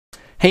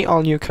Hey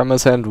all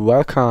newcomers and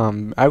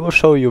welcome! I will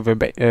show you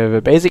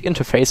the basic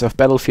interface of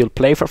Battlefield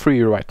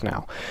Play4Free right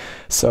now.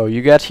 So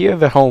you get here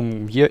the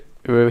home.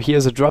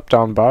 Here's a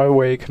drop-down bar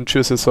where you can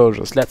choose the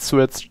soldiers. Let's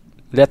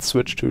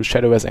switch to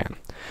Shadow SN.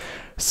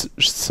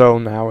 So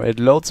now it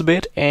loads a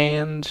bit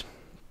and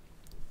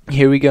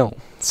here we go.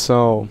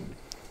 So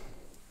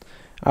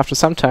after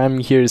some time,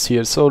 here is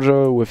your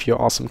soldier with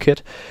your awesome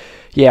kit.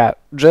 Yeah,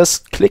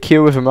 just click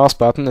here with the mouse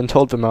button and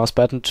hold the mouse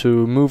button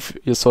to move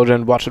your soldier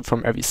and watch it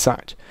from every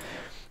side.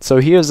 So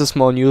here's a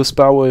small news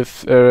bar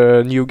with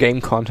new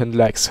game content,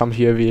 like some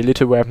here the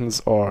little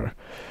weapons or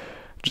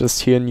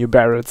just here new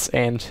barrels.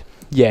 And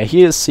yeah,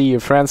 here's the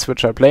friends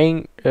which are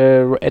playing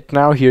at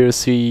now.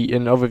 Here's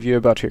an overview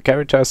about your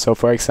character. So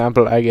for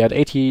example, I get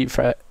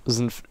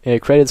 80,000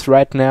 credits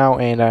right now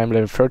and I'm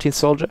level 13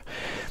 soldier.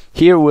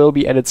 Here will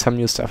be added some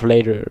new stuff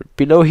later.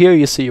 Below here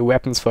you see your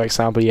weapons, for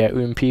example, yeah,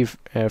 UMP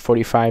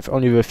 45,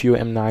 only with few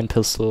M9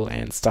 pistol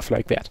and stuff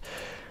like that.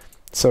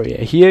 So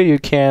yeah, here you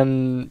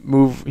can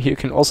move. Here you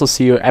can also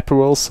see your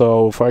apparel.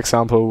 So for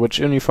example, which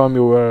uniform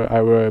you wear.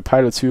 I wear a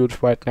pilot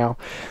suit right now,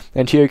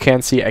 and here you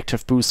can see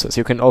active boosters.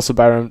 You can also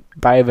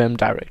buy them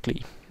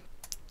directly.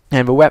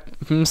 And the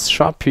weapons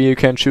shop, here you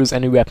can choose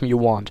any weapon you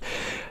want.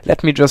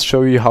 Let me just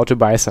show you how to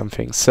buy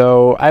something.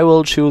 So I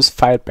will choose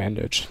Fight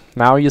Bandage.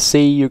 Now you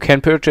see you can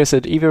purchase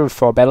it either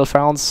for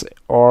Battlefields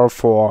or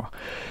for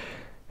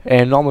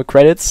normal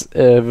credits.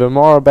 The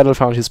more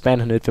Battlefield you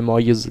spend on it, the more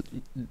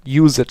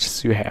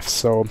usage you have.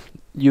 So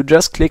you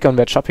just click on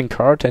that shopping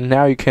cart and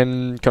now you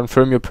can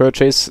confirm your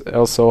purchase,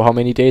 also how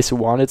many days you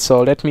want it.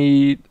 So let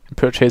me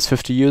purchase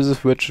 50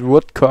 users, which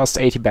would cost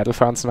 80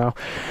 Battlefields now.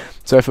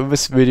 So for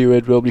this video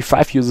it will be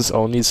 5 users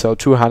only, so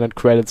 200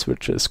 credits,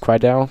 which is quite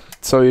down.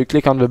 So you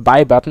click on the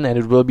buy button and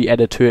it will be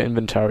added to your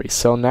inventory.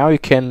 So now you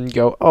can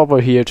go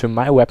over here to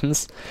my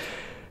weapons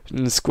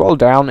and scroll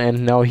down,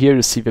 and now here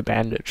you see the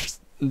bandage.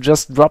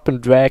 Just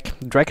drag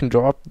and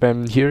drop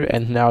them here,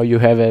 and now you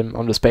have them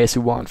on the space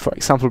you want. For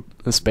example,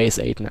 space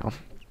 8 now.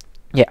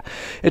 Yeah,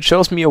 it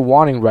shows me a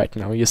warning right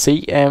now. You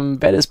see,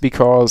 that is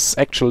because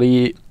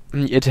actually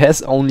it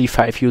has only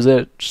 5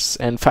 users,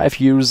 and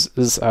 5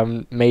 uses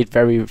are made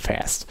very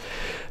fast.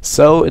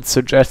 So it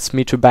suggests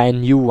me to buy a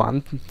new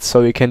one.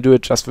 So you can do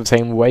it just the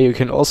same way. You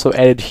can also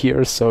add it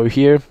here. So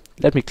here,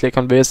 let me click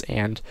on this,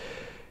 and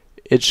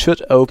it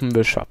should open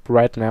the shop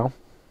right now.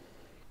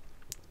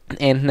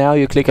 And now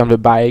you click on the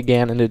buy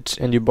again,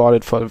 and you bought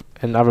it for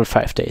another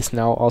 5 days.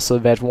 Now also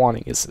that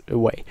warning is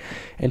away.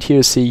 And here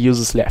you see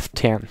users left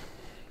 10.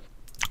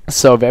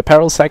 So the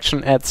apparel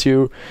section adds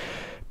you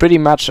pretty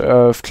much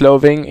of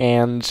clothing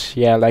and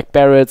yeah, like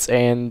barrets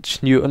and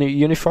new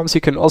uniforms. You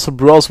can also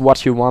browse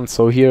what you want.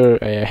 So here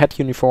a hat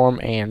uniform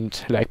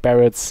and like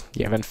barrets.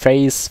 Yeah, then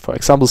face, for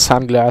example,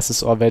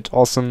 sunglasses or that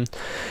awesome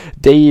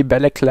day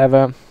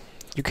balaclava.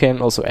 You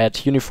can also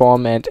add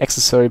uniform and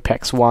accessory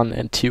packs 1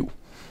 and 2.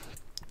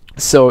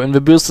 So in the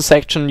booster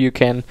section you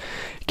can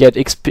get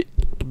XP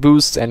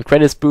boosts and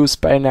credits boosts.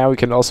 By now you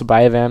can also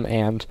buy them,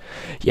 and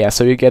yeah,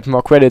 so you get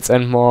more credits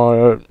and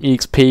more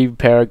EXP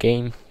per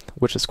game,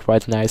 which is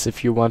quite nice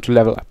if you want to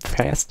level up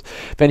fast.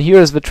 Then here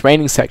is the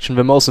training section,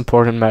 the most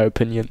important in my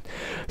opinion.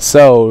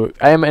 So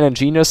I am an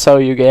engineer, so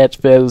you get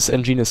those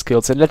engineer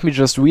skills, and let me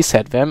just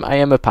reset them. I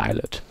am a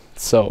pilot.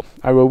 So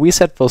I will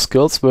reset those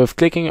skills with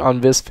clicking on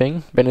this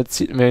thing when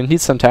it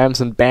needs some time,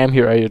 and bam,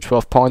 here are your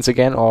 12 points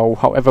again, or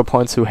however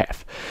points you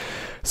have.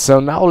 So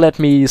now let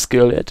me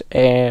skill it.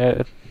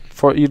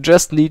 You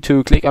just need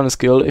to click on a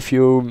skill. If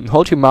you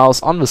hold your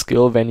mouse on the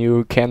skill, then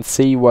you can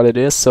see what it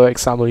is. So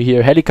example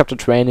here, helicopter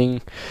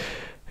training,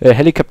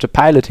 helicopter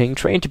piloting,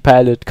 train to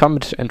pilot,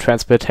 combat and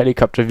transport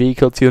helicopter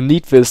vehicles. You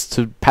need this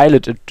to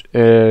pilot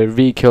a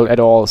vehicle at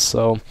all.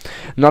 So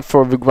not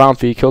for the ground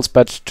vehicles,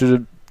 but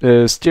to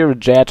steer a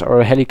jet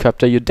or a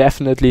helicopter, you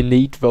definitely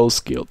need those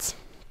skills.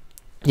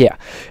 Yeah,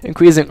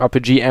 increasing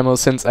RPG ammo.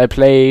 Since I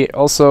play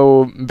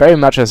also very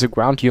much as a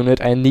ground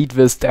unit, I need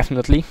this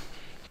definitely.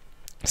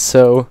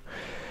 So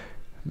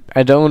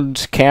I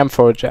don't camp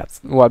for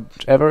jets,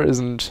 whatever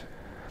isn't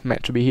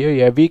meant to be here.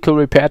 Yeah, vehicle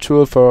repair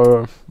tool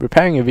for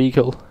repairing a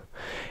vehicle.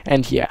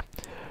 And yeah,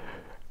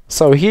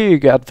 so here you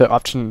got the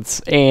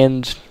options,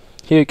 and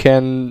here you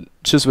can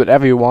choose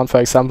whatever you want.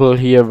 For example,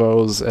 here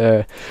those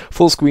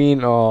full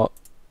screen or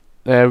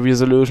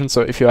resolution.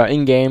 So if you are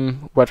in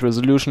game, what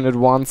resolution it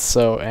wants.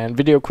 So and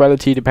video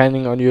quality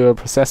depending on your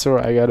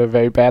processor. I got a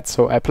very bad,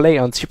 so I play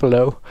on super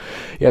low.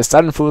 Yeah,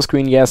 start in full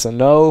screen, yes or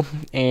no.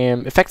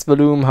 And effects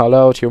volume, how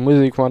loud your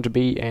music want to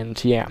be,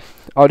 and yeah,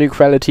 audio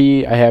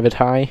quality, I have it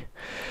high.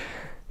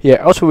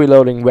 Yeah, auto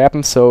reloading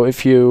weapons. So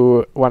if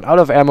you run out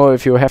of ammo,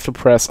 if you have to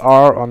press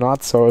R or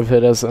not. So if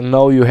it is a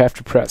no, you have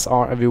to press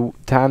R every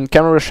time.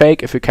 Camera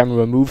shake if your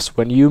camera moves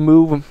when you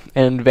move.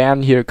 And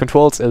then here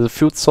controls as a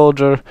foot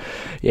soldier.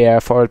 Yeah,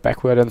 forward,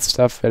 backward and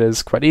stuff. That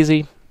is quite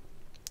easy.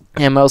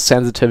 And mouse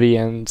sensitivity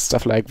and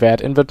stuff like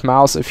that. Invert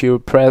mouse if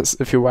you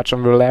watch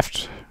on the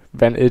left,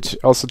 then it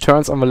also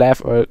turns on the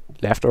left or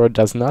it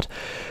does not.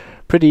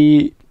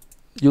 Pretty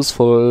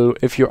useful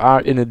if you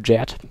are in a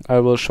jet. I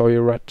will show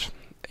you right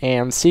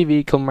and C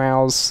vehicle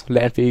mouse,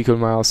 land vehicle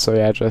mouse. So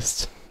yeah,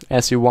 just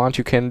as you want,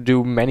 you can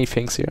do many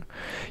things here.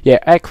 Yeah,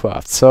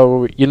 aircraft.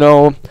 So you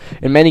know,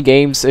 in many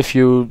games, if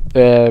you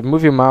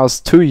move your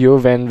mouse to you,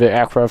 then the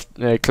aircraft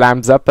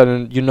climbs up,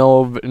 and you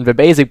know, in the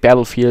basic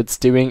Battlefield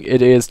steering,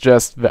 it is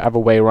just the other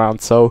way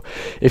around. So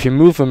if you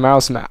move the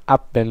mouse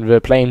up, then the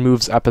plane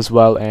moves up as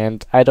well,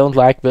 and I don't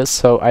like this,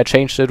 so I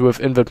changed it with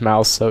inward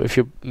mouse. So if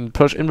you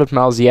push inward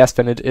mouse, yes,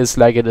 then it is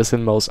like it is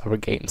in most other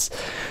games,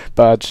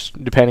 but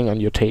depending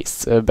on your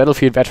tastes.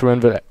 Battlefield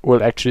veteran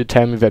will actually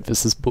tell me that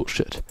this is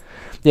bullshit.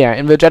 Yeah,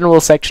 in the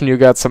general section you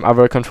got some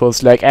other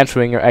controls like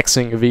entering or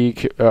exiting a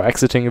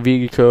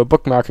vehicle,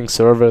 bookmarking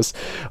servers,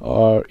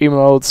 or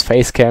emotes,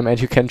 facecam,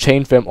 and you can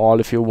change them all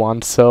if you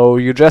want. So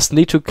you just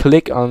need to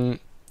click on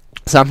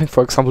something,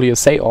 for example you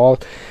say all,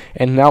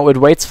 and now it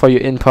waits for your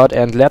input,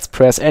 and let's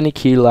press any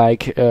key,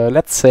 like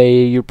let's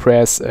say you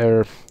press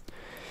the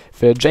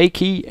J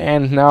key,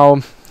 and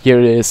now here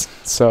it is.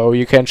 So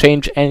you can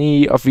change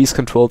any of these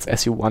controls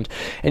as you want,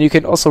 and you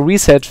can also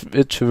reset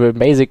it to the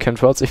basic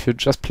controls if you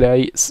just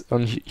play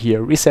on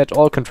here, reset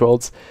all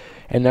controls,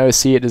 and now you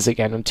see it is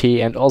again on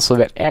T, and also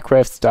that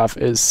aircraft stuff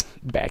is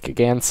back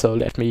again. So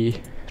let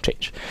me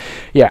change.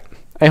 Yeah,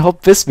 I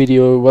hope this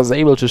video was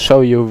able to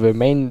show you the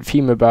main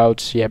theme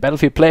about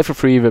Battlefield Play for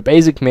Free, the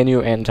basic menu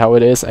and how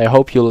it is. I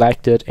hope you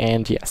liked it,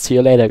 and yeah, see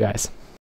you later guys.